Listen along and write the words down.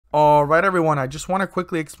All right, everyone, I just want to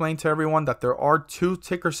quickly explain to everyone that there are two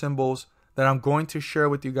ticker symbols that I'm going to share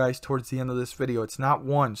with you guys towards the end of this video. It's not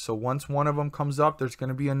one. So once one of them comes up, there's going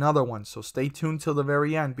to be another one. So stay tuned till the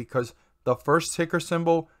very end, because the first ticker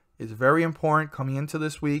symbol is very important coming into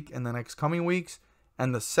this week and the next coming weeks.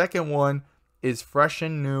 And the second one is fresh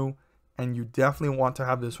and new, and you definitely want to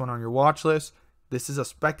have this one on your watch list. This is a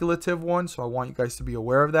speculative one, so I want you guys to be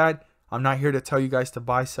aware of that. I'm not here to tell you guys to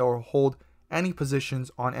buy, sell, or hold any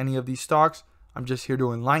positions on any of these stocks. I'm just here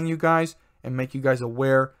to enlighten you guys and make you guys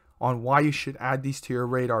aware on why you should add these to your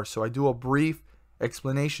radar. So I do a brief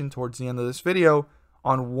explanation towards the end of this video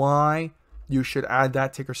on why you should add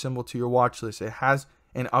that ticker symbol to your watch list. It has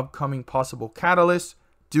an upcoming possible catalyst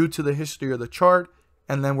due to the history of the chart,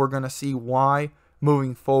 and then we're going to see why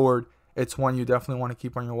moving forward it's one you definitely want to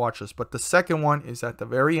keep on your watch list. But the second one is at the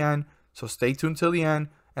very end, so stay tuned till the end.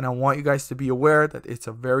 And I want you guys to be aware that it's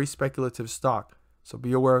a very speculative stock. So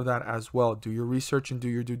be aware of that as well. Do your research and do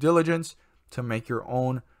your due diligence to make your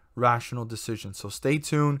own rational decisions. So stay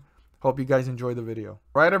tuned. Hope you guys enjoy the video.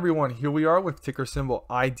 All right, everyone, here we are with ticker symbol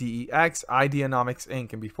IDEX, Ideanomics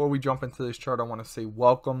Inc. And before we jump into this chart, I want to say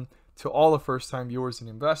welcome to all the first-time viewers and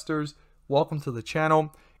investors. Welcome to the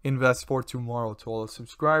channel, Invest for Tomorrow. To all the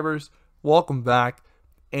subscribers, welcome back.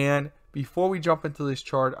 And before we jump into this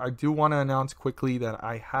chart, I do want to announce quickly that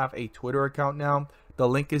I have a Twitter account now. The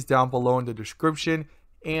link is down below in the description.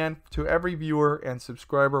 And to every viewer and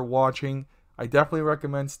subscriber watching, I definitely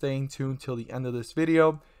recommend staying tuned till the end of this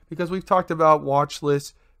video, because we've talked about watch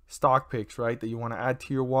list stock picks, right, that you want to add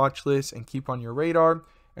to your watch list and keep on your radar,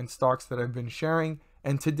 and stocks that I've been sharing.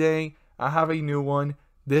 And today I have a new one.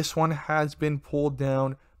 This one has been pulled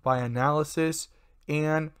down by analysis,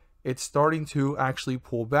 and it's starting to actually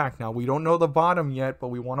pull back. Now, we don't know the bottom yet, but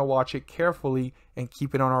we want to watch it carefully and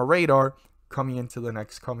keep it on our radar coming into the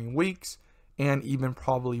next coming weeks and even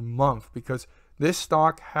probably month, because this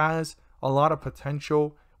stock has a lot of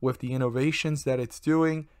potential with the innovations that it's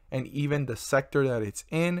doing and even the sector that it's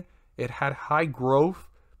in. It had high growth.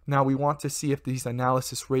 Now we want to see if these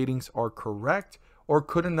analysis ratings are correct, or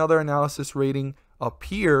could another analysis rating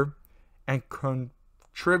appear and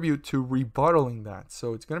contribute to rebuttaling that.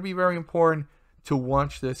 So it's going to be very important to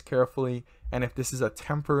watch this carefully, and if this is a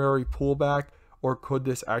temporary pullback or could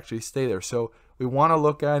this actually stay there. So we want to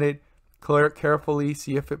look at it carefully,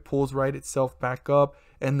 see if it pulls right itself back up,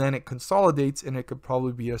 and then it consolidates, and it could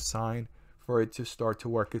probably be a sign for it to start to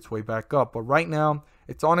work its way back up. But right now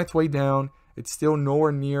it's on its way down. It's still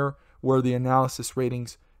nowhere near where the analysis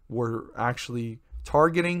ratings were actually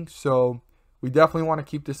targeting, so we definitely want to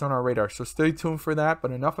keep this on our radar. So stay tuned for that.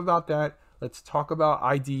 But enough about that. Let's talk about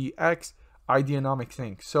IDX, Ideanomics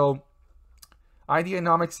Inc. So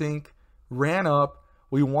Ideanomics Inc. ran up.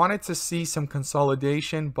 We wanted to see some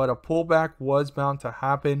consolidation, but a pullback was bound to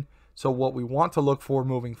happen. So what we want to look for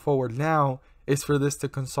moving forward now is for this to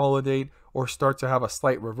consolidate or start to have a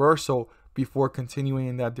slight reversal before continuing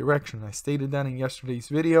in that direction. I stated that in yesterday's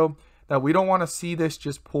video, that we don't want to see this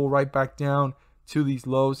just pull right back down to these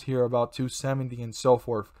lows here about 270 and so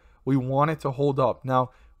forth. We want it to hold up. Now,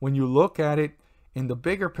 when you look at it in the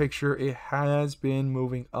bigger picture, it has been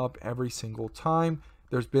moving up every single time.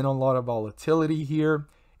 There's been a lot of volatility here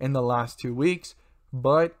in the last 2 weeks,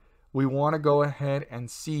 but we want to go ahead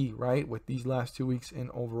and see, right, with these last 2 weeks in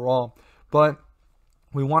overall. But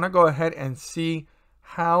we want to go ahead and see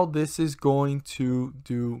how this is going to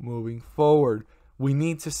do moving forward. We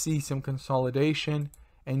need to see some consolidation,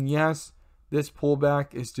 and yes, this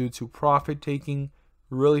pullback is due to profit taking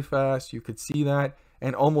really fast. You could see that,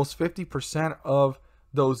 and almost 50% of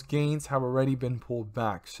those gains have already been pulled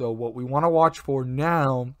back. So what we want to watch for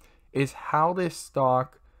now is how this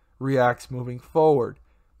stock reacts moving forward.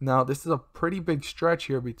 Now, this is a pretty big stretch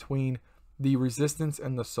here between the resistance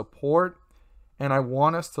and the support, and I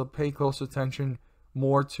want us to pay close attention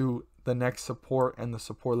more to the next support and the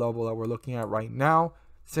support level that we're looking at right now,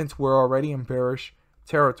 since we're already in bearish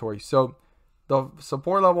territory. So the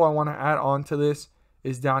support level I want to add on to this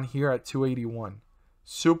is down here at 281.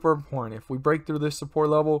 Super important. If we break through this support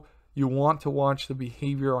level, you want to watch the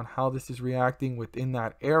behavior on how this is reacting within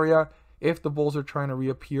that area. If the bulls are trying to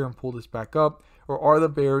reappear and pull this back up, or are the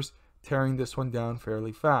bears tearing this one down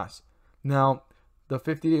fairly fast. Now, the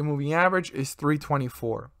 50-day moving average is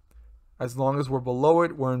 324. As long as we're below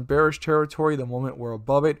it, we're in bearish territory. The moment we're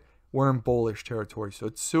above it, we're in bullish territory. So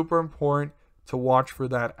it's super important to watch for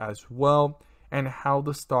that as well, and how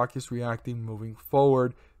the stock is reacting moving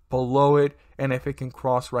forward below it, and if it can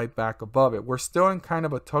cross right back above it. We're still in kind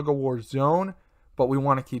of a tug-of-war zone, but we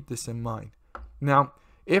want to keep this in mind. Now,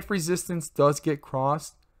 if resistance does get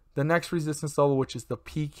crossed, the next resistance level, which is the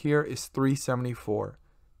peak here, is 374.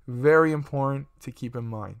 Very important to keep in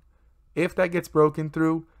mind. If that gets broken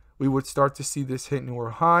through, we would start to see this hit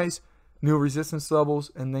newer highs, new resistance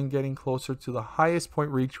levels, and then getting closer to the highest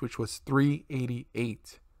point reached, which was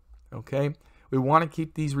 388. Okay, we want to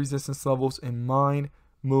keep these resistance levels in mind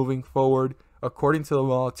moving forward according to the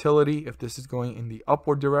volatility, if this is going in the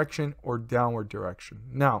upward direction or downward direction.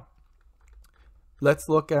 Now, let's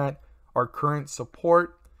look at our current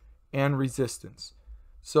support and resistance.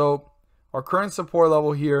 So our current support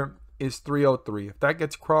level here is 303. If that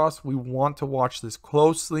gets crossed, we want to watch this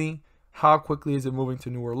closely. How quickly is it moving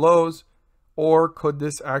to newer lows? Or could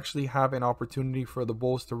this actually have an opportunity for the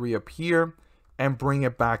bulls to reappear and bring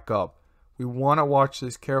it back up? We want to watch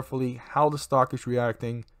this carefully, how the stock is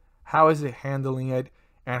reacting, how is it handling it,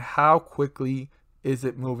 and how quickly is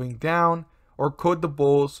it moving down, or could the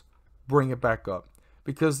bulls bring it back up?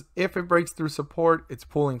 Because if it breaks through support, it's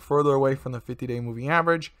pulling further away from the 50-day moving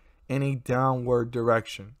average in a downward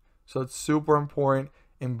direction. So it's super important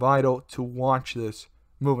and vital to watch this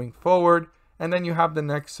moving forward. And then you have the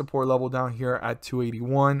next support level down here at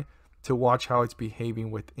 281 to watch how it's behaving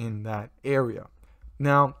within that area.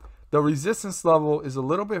 Now, the resistance level is a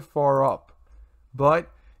little bit far up, but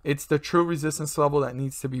it's the true resistance level that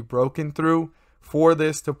needs to be broken through for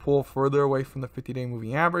this to pull further away from the 50-day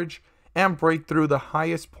moving average and break through the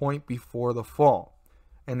highest point before the fall.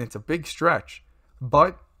 And it's a big stretch,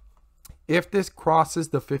 but if this crosses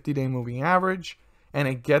the 50-day moving average and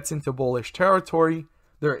it gets into bullish territory,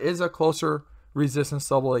 there is a closer resistance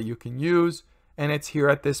level that you can use, and it's here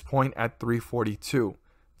at this point at 342.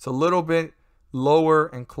 It's a little bit lower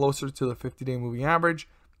and closer to the 50-day moving average.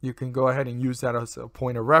 You can go ahead and use that as a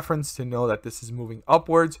point of reference to know that this is moving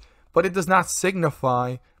upwards, but it does not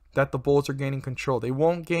signify that the bulls are gaining control. They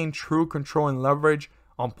won't gain true control and leverage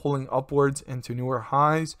on pulling upwards into newer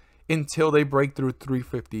highs until they break through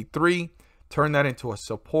 353, turn that into a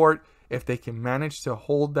support. If they can manage to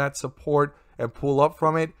hold that support and pull up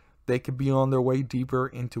from it, they could be on their way deeper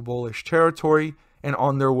into bullish territory and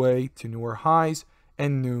on their way to newer highs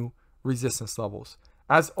and new resistance levels.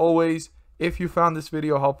 As always, if you found this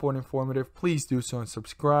video helpful and informative, please do so and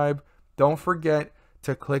subscribe. Don't forget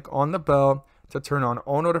to click on the bell to turn on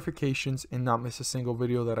all notifications and not miss a single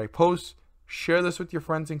video that I post. Share this with your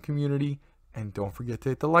friends and community, and don't forget to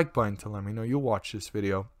hit the like button to let me know you watched this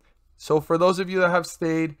video. So for those of you that have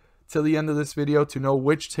stayed till the end of this video to know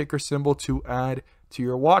which ticker symbol to add to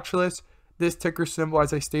your watch list, this ticker symbol,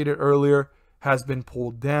 as I stated earlier, has been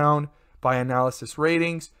pulled down by analysis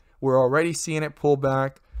ratings. We're already seeing it pull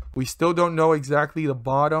back. We still don't know exactly the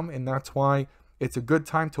bottom, and that's why it's a good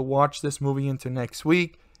time to watch this moving into next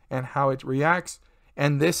week and how it reacts.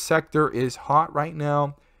 And this sector is hot right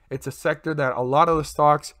now. It's a sector that a lot of the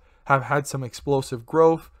stocks have had some explosive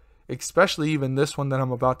growth, especially even this one that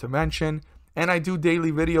I'm about to mention. And I do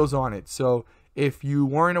daily videos on it. So if you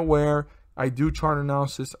weren't aware, I do chart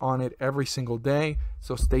analysis on it every single day.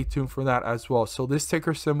 So stay tuned for that as well. So this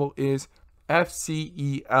ticker symbol is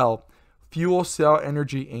FCEL, Fuel Cell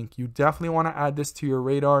Energy Inc. You definitely want to add this to your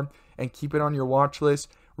radar and keep it on your watch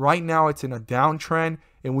list. Right now it's in a downtrend,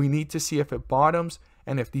 and we need to see if it bottoms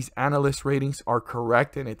and if these analyst ratings are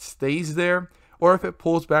correct and it stays there, or if it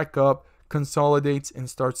pulls back up, consolidates, and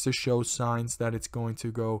starts to show signs that it's going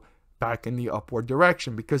to go back in the upward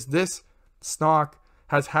direction, because this stock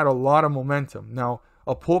has had a lot of momentum. Now,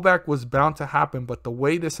 a pullback was bound to happen, but the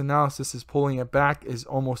way this analysis is pulling it back is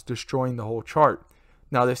almost destroying the whole chart.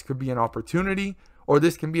 Now, this could be an opportunity, or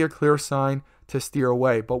this can be a clear sign to steer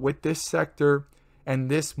away. But with this sector and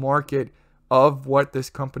this market of what this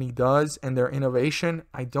company does and their innovation,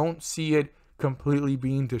 I don't see it completely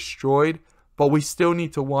being destroyed, but we still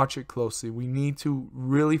need to watch it closely. We need to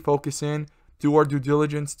really focus in, do our due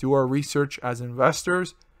diligence, do our research as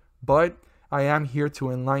investors. But I am here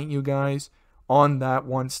to enlighten you guys on that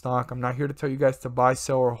one stock. I'm not here to tell you guys to buy,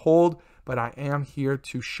 sell, or hold, but I am here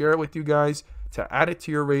to share it with you guys, to add it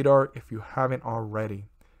to your radar if you haven't already.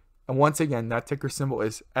 And once again, that ticker symbol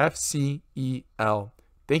is FCEL.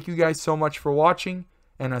 Thank you guys so much for watching,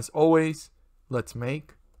 and as always, let's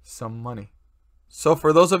make some money. So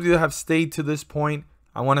for those of you that have stayed to this point,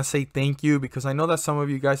 I want to say thank you, because I know that some of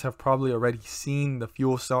you guys have probably already seen the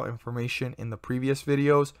fuel cell information in the previous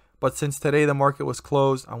videos, but since today the market was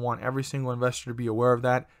closed, I want every single investor to be aware of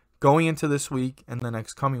that going into this week and the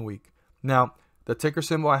next coming week. Now, the ticker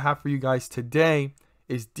symbol I have for you guys today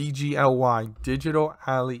is DGLY, Digital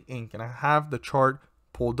Alley Inc. And I have the chart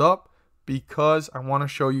pulled up because I want to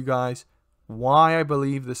show you guys why I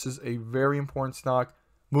believe this is a very important stock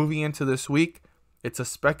moving into this week. It's a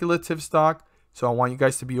speculative stock, so I want you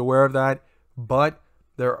guys to be aware of that. But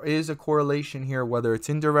there is a correlation here, whether it's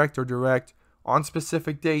indirect or direct, on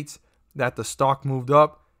specific dates that the stock moved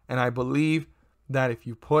up. And I believe that if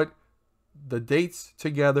you put the dates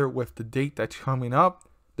together with the date that's coming up,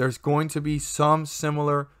 there's going to be some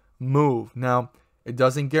similar move. Now, it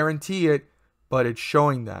doesn't guarantee it, but it's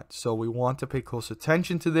showing that. So we want to pay close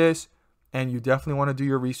attention to this, and you definitely want to do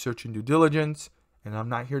your research and due diligence. And I'm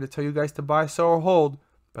not here to tell you guys to buy, sell, or hold,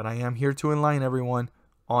 but I am here to enlighten everyone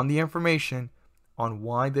on the information on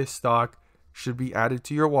why this stock should be added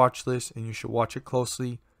to your watch list, and you should watch it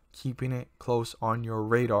closely, keeping it close on your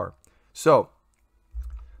radar. So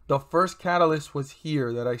the first catalyst was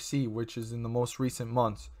here that I see, which is in the most recent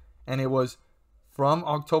months, and it was from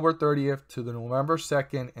October 30th to the November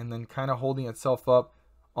 2nd, and then kind of holding itself up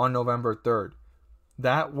on November 3rd.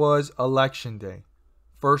 That was election day,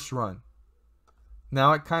 first run.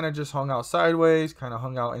 Now it kind of just hung out sideways, kind of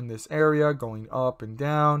hung out in this area, going up and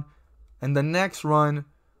down. And the next run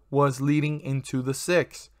was leading into the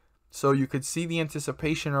 6th. So you could see the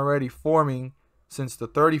anticipation already forming since the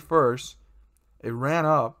 31st. It ran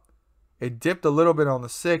up. It dipped a little bit on the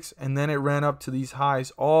 6th, and then it ran up to these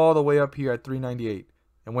highs all the way up here at 398.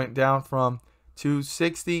 It went down from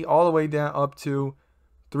 260 all the way down up to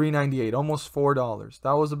 398, almost $4.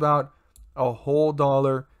 That was about a whole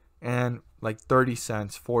dollar and like 30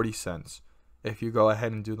 cents, 40 cents, if you go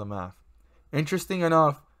ahead and do the math. Interesting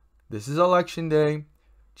enough, this is election day.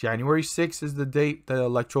 January 6th is the date that the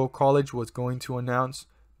Electoral College was going to announce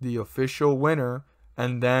the official winner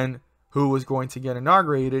and then who was going to get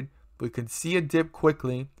inaugurated. We could see it dip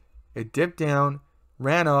quickly. It dipped down,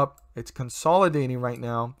 ran up. It's consolidating right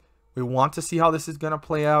now. We want to see how this is going to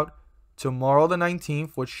play out tomorrow, the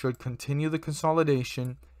 19th, which should continue the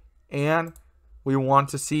consolidation. And we want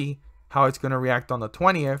to see how it's going to react on the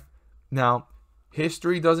 20th. Now,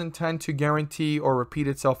 history doesn't tend to guarantee or repeat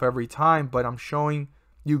itself every time, but I'm showing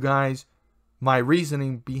you guys my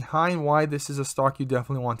reasoning behind why this is a stock you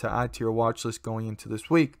definitely want to add to your watch list going into this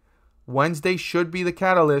week. Wednesday should be the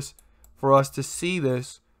catalyst for us to see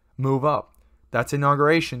this move up. That's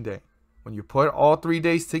inauguration day. When you put all 3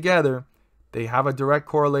 days together, they have a direct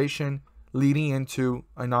correlation leading into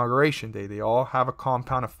inauguration day. They all have a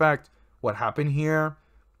compound effect. What happened here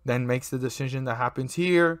then makes the decision that happens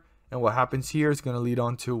here, and what happens here is going to lead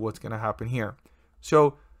on to what's going to happen here.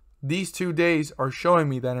 So these 2 days are showing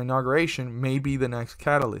me that inauguration may be the next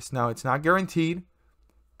catalyst. Now, it's not guaranteed,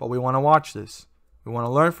 but we want to watch this. We want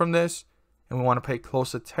to learn from this, and we want to pay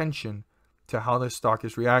close attention to how this stock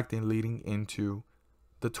is reacting leading into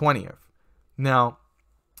the 20th. Now,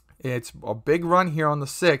 it's a big run here on the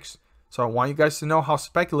 6th, so I want you guys to know how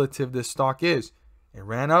speculative this stock is. It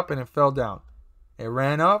ran up and it fell down. It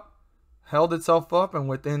ran up, held itself up, and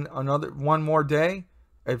within one more day,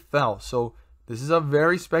 it fell. So this is a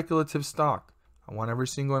very speculative stock. I want every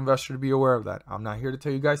single investor to be aware of that. I'm not here to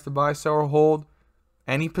tell you guys to buy, sell, or hold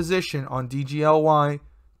any position on DGLY,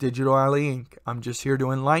 Digital Alley Inc. I'm just here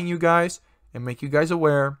to enlighten you guys and make you guys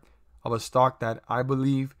aware of a stock that I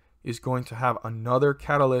believe is going to have another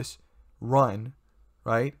catalyst run,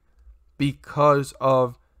 right? Because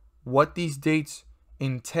of what these dates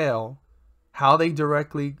entail, how they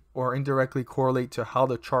directly or indirectly correlate to how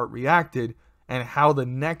the chart reacted, and how the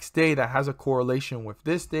next day that has a correlation with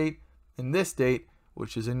this date and this date,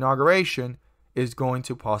 which is inauguration, is going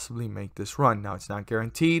to possibly make this run. Now, it's not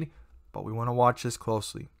guaranteed, but we want to watch this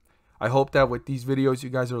closely. I hope that with these videos, you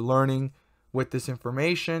guys are learning with this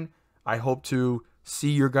information. I hope to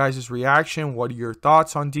see your guys' reaction. What are your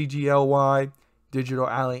thoughts on DGLY, Digital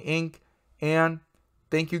Alley Inc.? And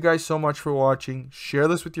thank you guys so much for watching. Share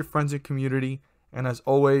this with your friends and community. And as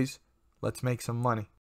always, let's make some money.